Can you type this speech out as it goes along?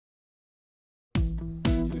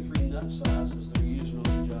sizes they're using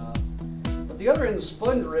on the job. But the other end, the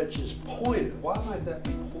sponge wrench, is pointed. Why might that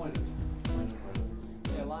be pointed?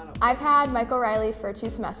 I've had Mike O'Reilly for 2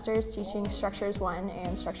 semesters teaching Structures 1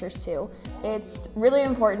 and Structures 2. It's really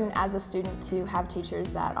important as a student to have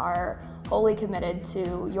teachers that are wholly committed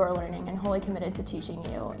to your learning and wholly committed to teaching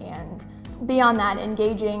you, and beyond that,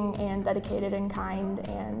 engaging and dedicated and kind,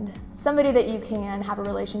 and somebody that you can have a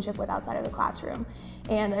relationship with outside of the classroom.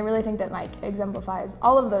 And I really think that Mike exemplifies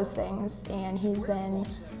all of those things, and he's been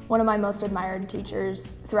one of my most admired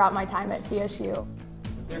teachers throughout my time at CSU.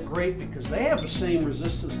 They're great because they have the same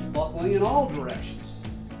resistance to buckling in all directions.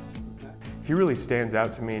 He really stands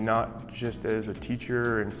out to me, not just as a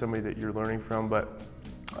teacher and somebody that you're learning from, but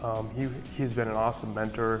he's been an awesome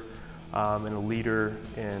mentor and a leader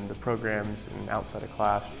in the programs and outside of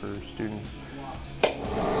class for students. And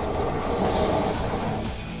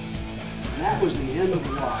that was the end of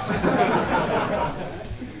the walk.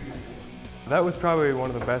 That was probably one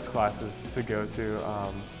of the best classes to go to.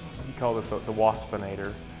 He called it the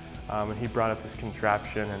Waspinator, and he brought up this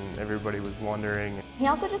contraption and everybody was wondering. He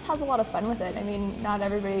also just has a lot of fun with it. I mean, not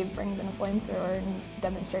everybody brings in a flamethrower and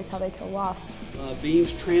demonstrates how they kill wasps.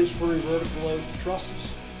 Beams transferring vertical load to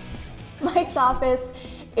trusses. Mike's office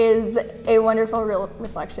is a wonderful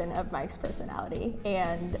reflection of Mike's personality,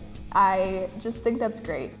 and I just think that's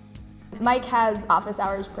great. Mike has office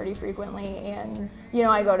hours pretty frequently, and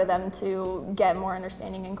I go to them to get more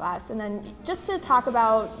understanding in class, and then just to talk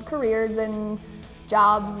about careers and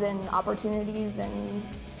jobs and opportunities and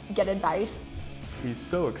get advice. He's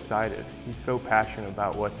so excited, he's so passionate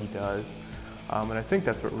about what he does, and I think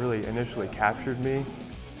that's what really initially captured me.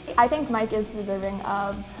 I think Mike is deserving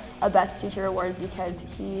of a Best Teacher award because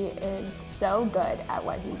he is so good at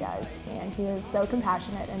what he does, and he is so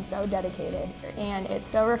compassionate and so dedicated, and it's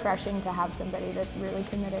so refreshing to have somebody that's really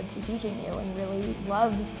committed to teaching you and really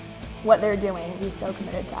loves what they're doing. He's so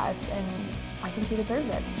committed to us, and I think he deserves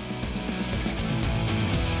it.